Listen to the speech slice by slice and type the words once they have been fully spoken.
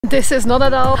This is not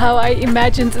at all how I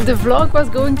imagined the vlog was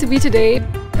going to be today.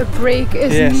 A break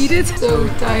is needed. So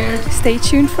tired. Stay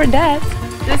tuned for that.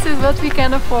 This is what we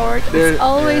can afford. There's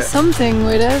always something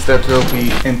with us. That will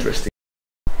be interesting.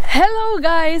 Hello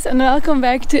guys and welcome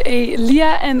back to a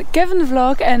Lia and Kevin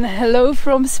vlog, and hello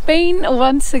from Spain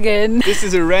once again. This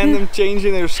is a random change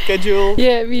in our schedule.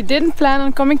 Yeah, we didn't plan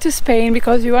on coming to Spain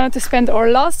because we wanted to spend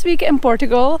our last week in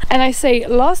Portugal. And I say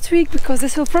last week because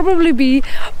this will probably be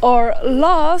our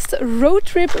last road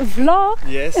trip vlog.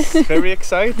 Yes, very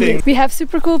exciting. We have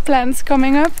super cool plans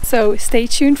coming up, so stay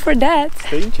tuned for that.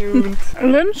 Stay tuned.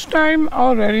 Lunchtime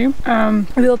already.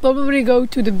 We'll probably go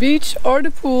to the beach or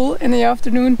the pool in the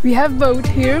afternoon. We have both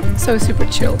here, so super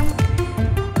chill.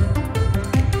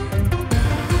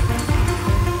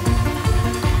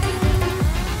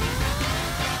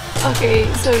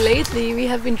 Okay, so lately we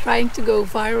have been trying to go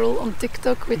viral on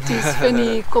TikTok with these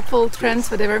funny couple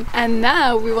trends, whatever. And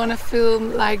now we want to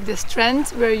film like this trend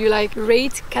where you like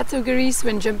rate categories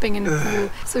when jumping in the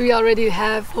pool. So we already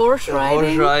have horse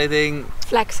riding,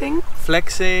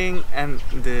 flexing and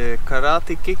the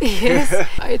karate kick. Yes,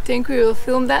 I think we will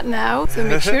film that now. So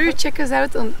make sure you check us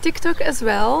out on TikTok as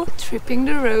well. Tripping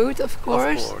the road, of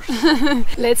course.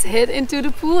 Let's head into the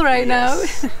pool right now.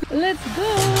 Let's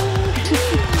go!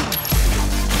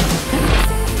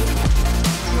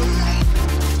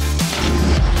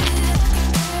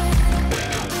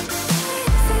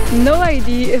 No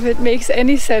idea if it makes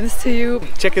any sense to you.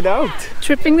 Check it out.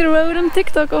 Tripping the road on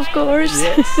TikTok, of course.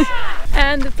 Yes.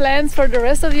 And the plans for the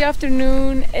rest of the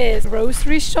afternoon is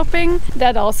grocery shopping.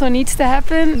 That also needs to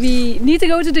happen. We need to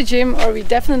go to the gym, or we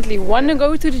definitely want to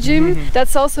go to the gym.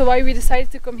 That's also why we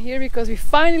decided to come here, because we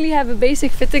finally have a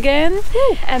basic fit again.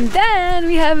 And then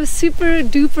we have a super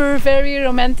duper very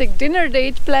romantic dinner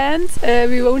date planned.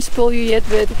 We won't spoil you yet,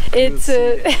 but it's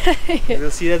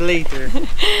we'll see that later.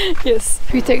 Yes,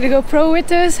 we take the GoPro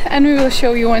with us and we will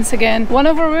show you once again one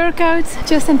of our workouts,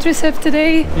 chest and tricep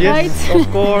today. Yes, right?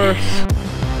 Of course.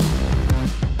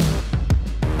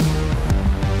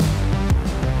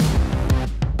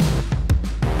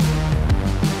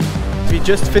 We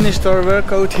just finished our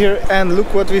workout here and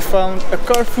look what we found. A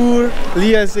Carrefour.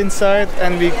 Lia's inside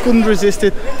and we couldn't resist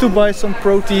it to buy some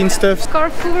protein stuff.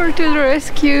 Carrefour to the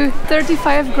rescue.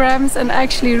 35 grams and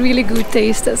actually really good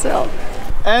taste as well.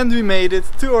 And we made it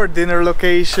to our dinner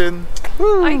location.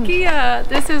 Woo. IKEA!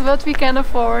 This is what we can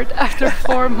afford after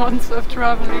 4 months of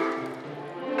traveling.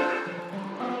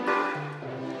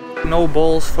 No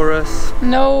balls for us.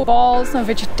 No balls, no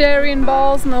vegetarian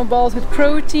balls, no balls with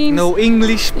protein. No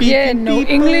English speaking Yeah, no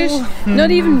people. English.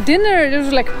 Not even dinner. There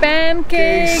was like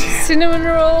pancakes, cinnamon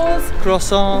rolls,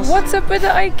 croissants. What's up with the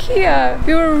IKEA?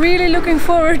 We were really looking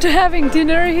forward to having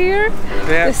dinner here.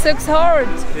 Yeah. This sucks hard.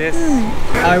 Yes.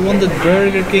 I wanted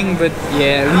Burger King, but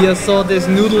yeah, Lia saw this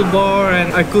noodle bar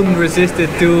and I couldn't resist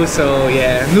it too. So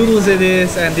yeah, noodles it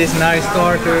is, and this nice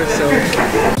starter.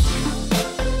 So.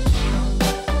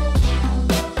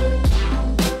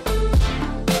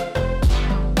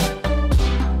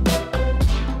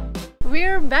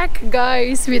 Back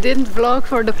guys, we didn't vlog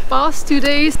for the past 2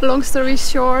 days. Long story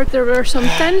short, there were some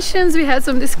tensions, we had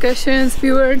some discussions,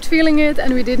 we weren't feeling it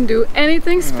and we didn't do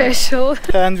anything special.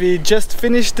 And we just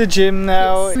finished the gym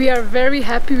now. Yes. We are very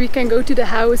happy we can go to the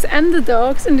house and the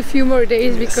dogs in a few more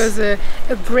days because a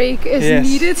break is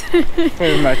needed.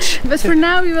 Very much. But for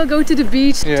now we will go to the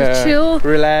beach to chill,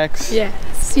 relax. Yeah.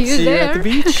 See you there. At the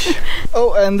beach.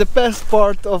 Oh, and the best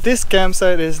part of this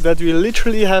campsite is that we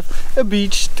literally have a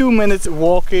beach 2 minutes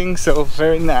walking, so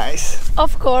very nice.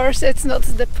 Of course, it's not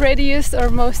the prettiest or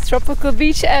most tropical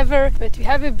beach ever, but we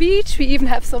have a beach, we even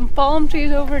have some palm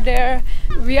trees over there.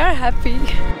 We are happy.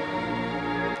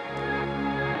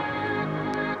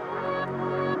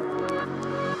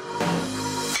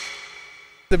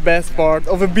 The best part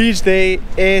of a beach day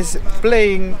is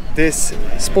playing this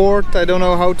sport. I don't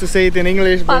know how to say it in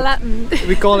English, but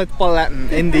we call it palatten.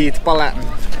 Indeed, palatten.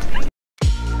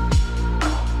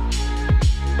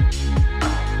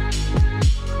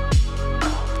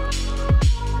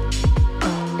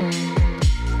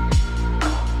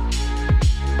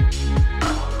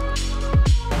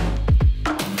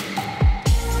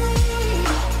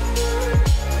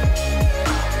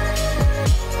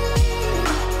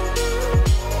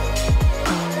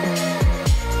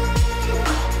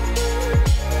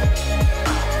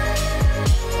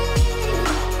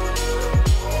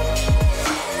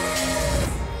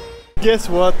 Guess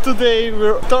what? Today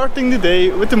we're starting the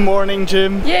day with the morning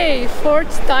gym. Yay!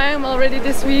 4th time already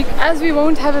this week, as we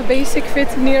won't have a basic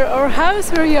fit near our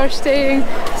house where we are staying,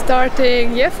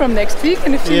 starting from next week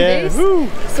in a few days. Woo!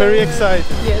 So, very excited.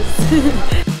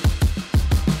 Yes.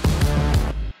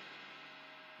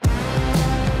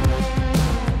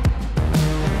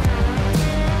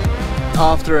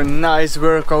 After a nice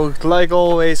workout, like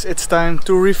always, it's time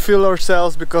to refill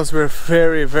ourselves because we're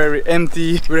very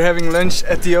empty. We're having lunch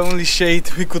at the only shade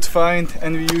we could find,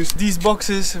 and we use these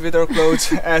boxes with our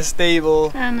clothes as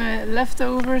table. And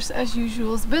leftovers as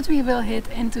usual, but we will head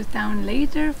into town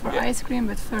later for ice cream,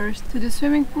 but first to the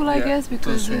swimming pool, I guess,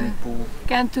 because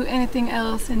can't do anything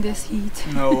else in this heat.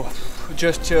 No,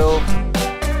 just chill.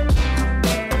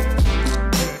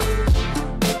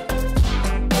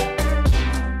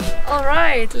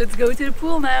 Alright, let's go to the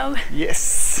pool now.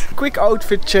 Yes! Quick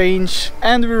outfit change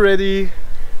and we're ready.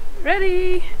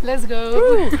 Ready! Let's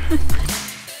go!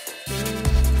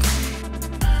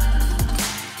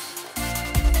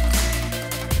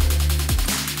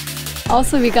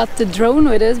 Also, we got the drone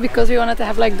with us because we wanted to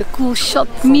have like the cool shot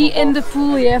me in the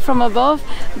pool, from above.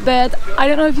 But I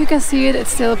don't know if you can see it,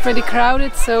 it's still pretty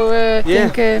crowded, so I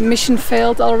think mission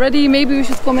failed already. Maybe we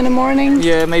should come in the morning.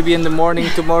 Yeah, maybe in the morning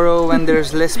tomorrow when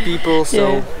there's less people,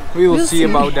 so we'll see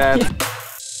about that.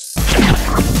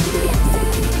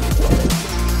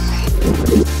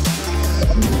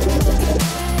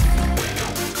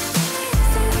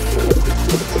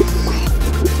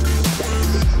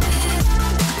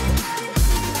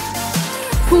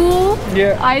 Pool,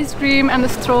 ice cream and a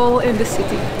stroll in the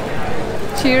city.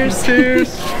 Cheers!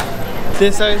 Cheers!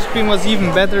 This ice cream was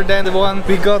even better than the one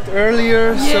we got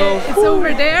earlier. So it's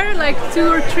over there, like 2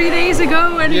 or 3 days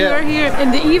ago when we were here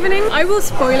in the evening. I will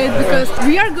spoil it because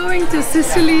we are going to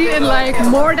Sicily in like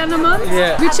more than a month,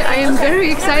 which I am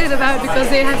very excited about because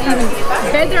they have even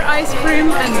better ice cream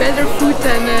and better food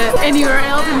than anywhere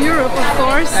else in Europe, of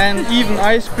course. And even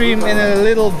ice cream in a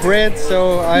little bread,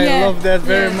 so I love that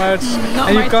very much.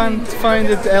 And you can't find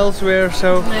it elsewhere,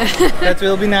 so that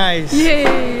will be nice.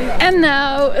 Yay! And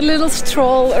now a little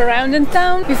stroll around in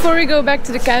town before we go back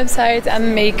to the campsite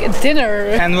and make dinner.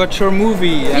 And watch your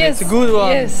movie, and it's a good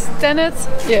one. Yes, Tenet.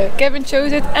 Kevin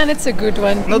chose it and it's a good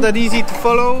one. Not that easy to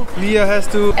follow. Lia has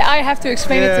to... I have to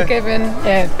explain it to Kevin.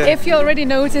 If you already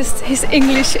noticed, his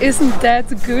English isn't that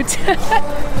good.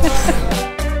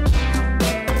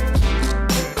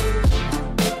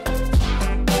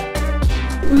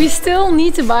 We still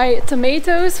need to buy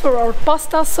tomatoes for our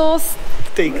pasta sauce.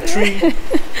 Take 3.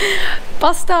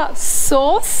 Pasta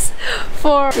sauce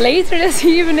for later this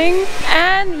evening,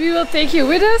 and we will take you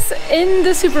with us in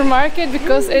the supermarket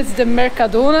because it's the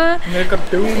Mercadona.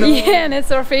 And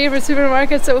it's our favorite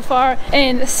supermarket so far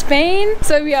in Spain.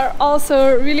 So we are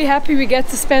also really happy we get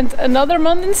to spend another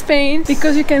month in Spain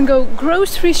because you can go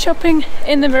grocery shopping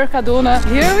in the Mercadona.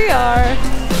 Here we are.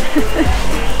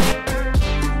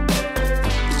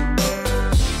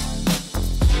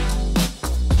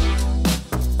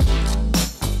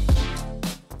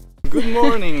 Good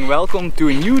morning, welcome to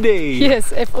a new day.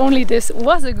 Yes, if only this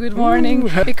was a good morning,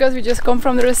 because we just come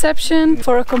from the reception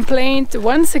for a complaint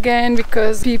once again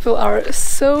because people are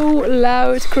so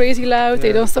loud, crazy loud,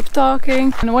 they don't stop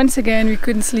talking. And once again we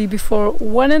couldn't sleep before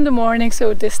 1 in the morning,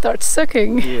 so this starts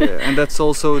sucking. And that's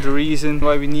also the reason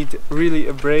why we need really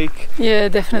a break. Yeah,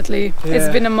 definitely. It's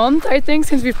been a month, I think,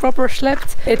 since we proper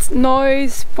slept. It's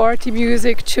noise, party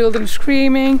music, children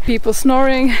screaming, people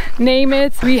snoring, name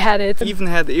it, we had it. Even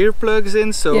had earplugs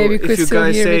in, so if you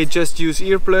guys say just use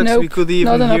earplugs, we could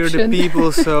even hear the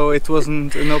people, so it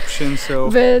wasn't an option.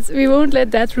 But we won't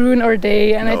let that ruin our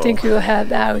day, and I think we will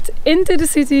head out into the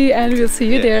city and we'll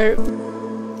see you there.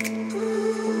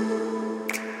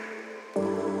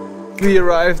 We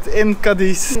arrived in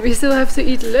Cadiz. We still have to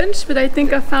eat lunch, but I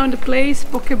think I found a place,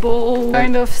 pokeball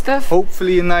kind of stuff.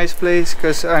 Hopefully a nice place,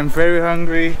 because I'm very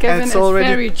hungry. Kevin is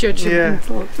very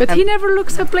judgmental. But he never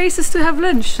looks at places to have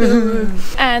lunch. So.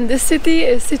 And the city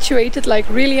is situated like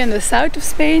really in the south of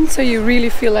Spain, so you really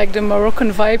feel like the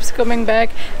Moroccan vibes coming back,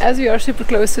 as we are super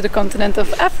close to the continent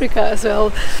of Africa as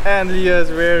well. And Lia is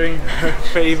wearing her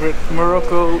favorite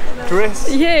Morocco dress.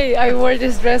 Yay, I wore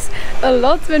this dress a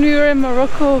lot when we were in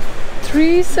Morocco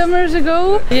 3 summers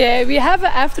ago. Yeah, we have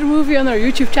an after movie on our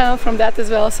YouTube channel from that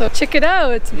as well, so check it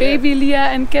out. Baby Lia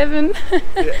and Kevin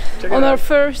on our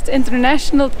first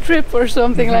international trip or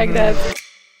something like that.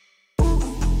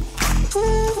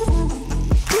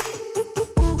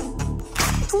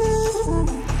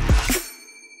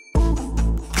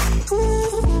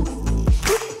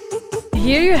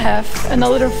 Here you have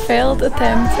another failed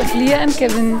attempt of Lia and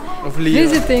Kevin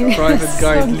visiting private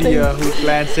guide Lia, who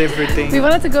plans everything. We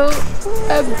wanted to go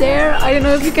up there. I don't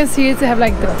know if you can see it, to have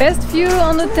like the best view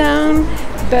on the town,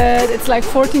 but it's like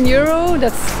 14 euro.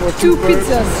 That's for 2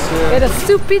 pizzas. Yeah, that's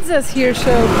 2 pizzas here,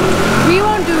 so we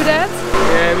won't do that.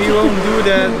 Yeah, we won't do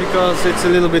that because it's a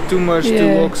little bit too much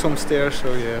to walk some stairs,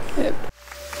 so Yep.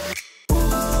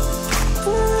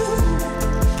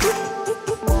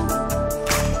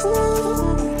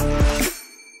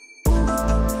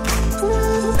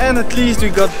 And at least we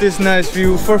got this nice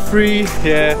view for free.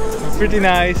 Yeah, pretty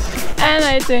nice. And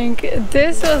I think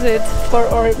this was it for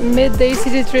our midday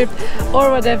city trip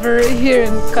or whatever here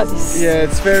in Cadiz. Yeah,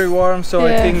 it's very warm, so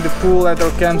I think the pool at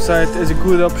our campsite is a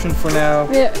good option for now.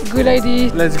 Yeah, good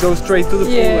idea. Let's go straight to the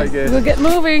pool, I guess. We'll get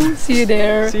moving. See you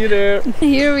there. See you there.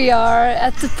 Here we are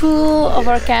at the pool of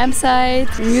our campsite.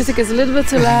 The music is a little bit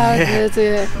too loud, but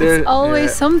there's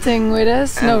always something with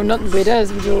us. No, not with us,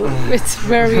 it's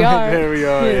where we are. There we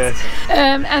are, yes.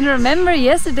 And remember,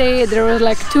 yesterday there were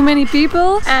like too many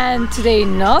people, and today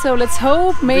not. So let's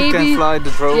hope maybe we can fly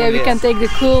the drone. Yeah, we can take the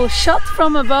cool shot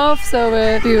from above. So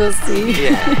we will see.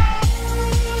 Yeah.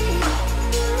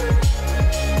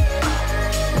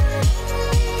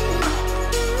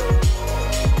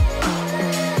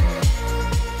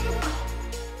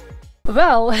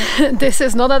 Well, this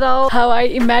is not at all how I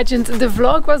imagined the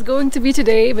vlog was going to be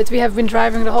today, but we have been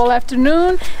driving the whole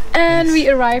afternoon and we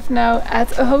arrived now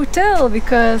at a hotel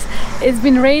because it's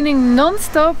been raining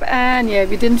non-stop, and yeah,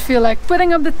 we didn't feel like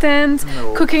putting up the tent,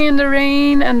 cooking in the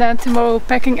rain, and then tomorrow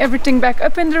packing everything back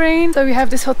up in the rain. So we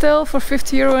have this hotel for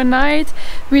 50 euro a night.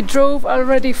 We drove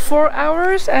already 4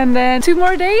 hours and then 2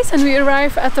 more days and we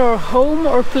arrive at our home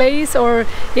or place, or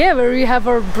yeah, where we have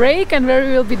our break and where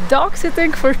we will be dog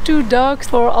sitting for 2 dogs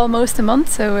for almost a month,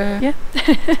 so yeah.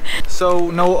 So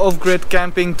no off-grid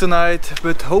camping tonight,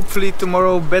 but hopefully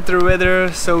tomorrow better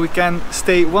weather, so we can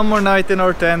stay 1 more night in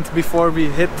our tent before we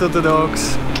head to the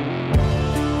dogs.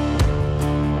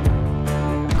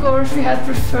 Of course, we had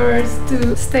preferred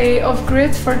to stay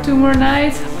off-grid for 2 more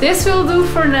nights. This will do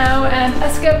for now, and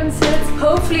as Kevin said,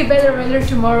 hopefully better weather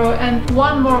tomorrow and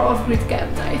 1 more off-grid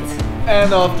camp night.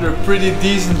 And after a pretty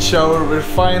decent shower, we're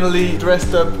finally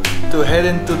dressed up to head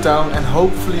into town, and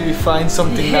hopefully we find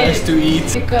something nice to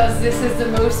eat. Because this is the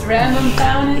most random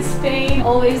town in Spain.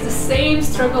 Always the same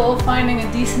struggle finding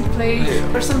a decent place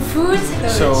for some food.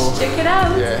 So let's check it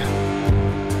out. Yeah.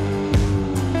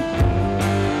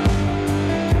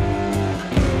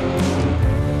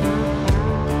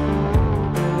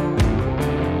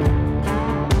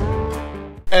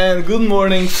 And good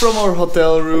morning from our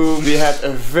hotel room. We had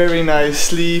a very nice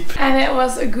sleep. And it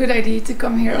was a good idea to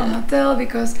come here on hotel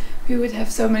because we would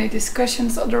have so many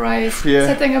discussions otherwise.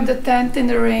 Setting up the tent in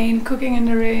the rain, cooking in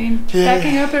the rain,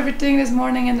 packing up everything this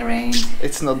morning in the rain.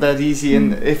 It's not that easy,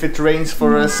 and if it rains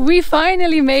for us. We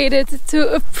finally made it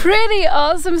to a pretty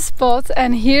awesome spot,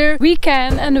 and here we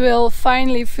can and will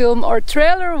finally film our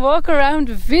trailer walk around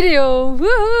video.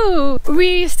 Woohoo!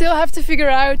 We still have to figure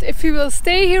out if we will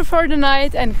stay here for the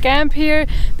night and camp here,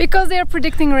 because they are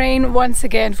predicting rain once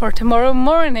again for tomorrow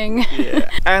morning. Yeah.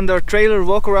 And our trailer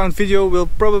walk around video will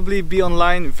probably be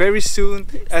online very soon,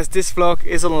 as this vlog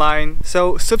is online.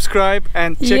 So subscribe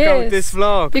and check out this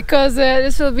vlog, because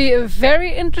this will be a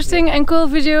very interesting and cool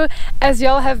video, as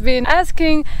y'all have been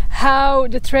asking how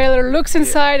the trailer looks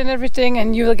inside and everything,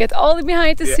 and you will get all the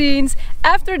behind the scenes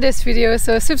after this video.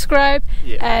 So subscribe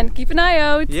and keep an eye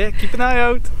out. Yeah, keep an eye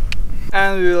out.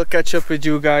 And we will catch up with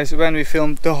you guys when we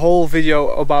film the whole video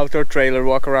about our trailer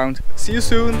walk around. See you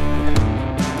soon.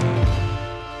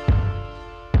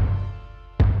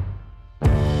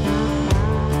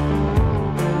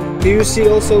 Here you see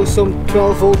also some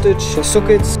 12 voltage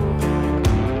sockets.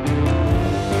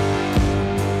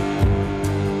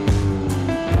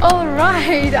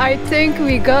 Alright, I think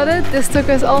we got it. This took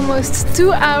us almost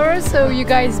 2 hours, so you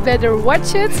guys better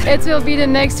watch it. It will be the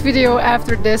next video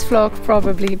after this vlog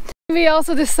probably. We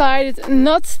also decided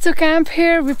not to camp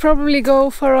here. We probably go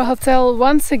for a hotel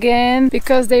once again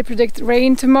because they predict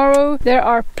rain tomorrow. There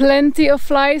are plenty of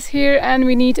flies here and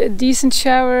we need a decent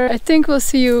shower. I think we'll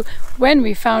see you when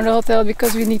we found a hotel,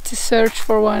 because we need to search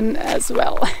for one as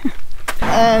well.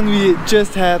 And we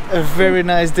just had a very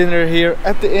nice dinner here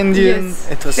at the Indian.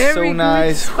 It was so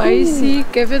nice. Spicy.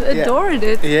 Kevin adored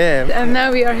it. Yeah. And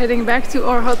now we are heading back to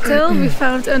our hotel. We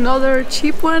found another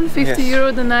cheap one, 50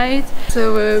 euro the night.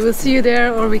 So we'll see you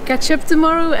there, or we catch up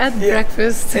tomorrow at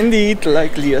breakfast. Indeed,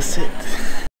 like Lia said.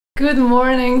 Good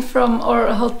morning from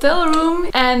our hotel room,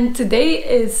 and today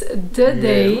is the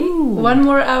day. 1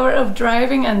 more hour of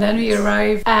driving and then we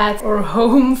arrive at our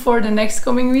home for the next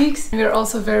coming weeks. We are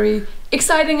also very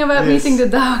excited about meeting the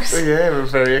dogs. Yeah, we're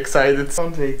very excited.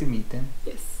 Can't wait to meet them.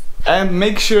 Yes. And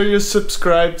make sure you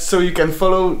subscribe so you can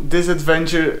follow this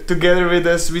adventure together with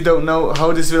us. We don't know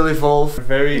how this will evolve.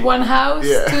 One house,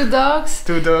 2 dogs.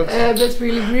 2 dogs. But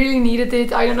we really needed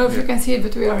it. I don't know if you can see it,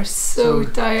 but we are so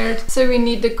tired. So we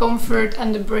need the comfort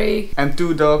and the break. And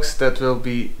 2 dogs, that will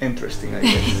be interesting, I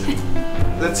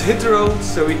guess. Let's hit the road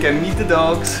so we can meet the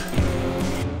dogs.